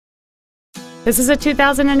This is a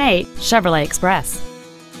 2008 Chevrolet Express.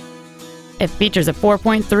 It features a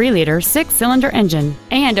 4.3-liter 6-cylinder engine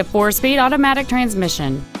and a 4-speed automatic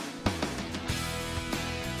transmission.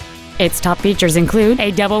 Its top features include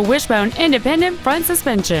a double wishbone independent front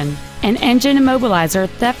suspension, an engine immobilizer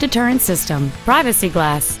theft deterrent system, privacy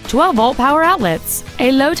glass, 12-volt power outlets,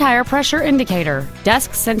 a low tire pressure indicator,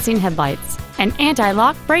 dusk sensing headlights, an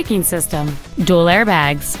anti-lock braking system, dual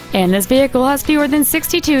airbags, and this vehicle has fewer than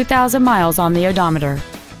 62,000 miles on the odometer.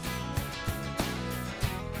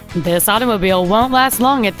 This automobile won't last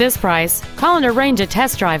long at this price. Call and arrange a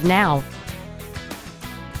test drive now.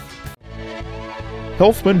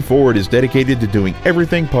 Helfman Ford is dedicated to doing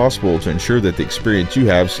everything possible to ensure that the experience you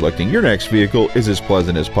have selecting your next vehicle is as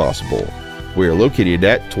pleasant as possible. We are located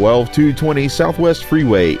at 12220 Southwest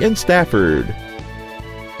Freeway in Stafford.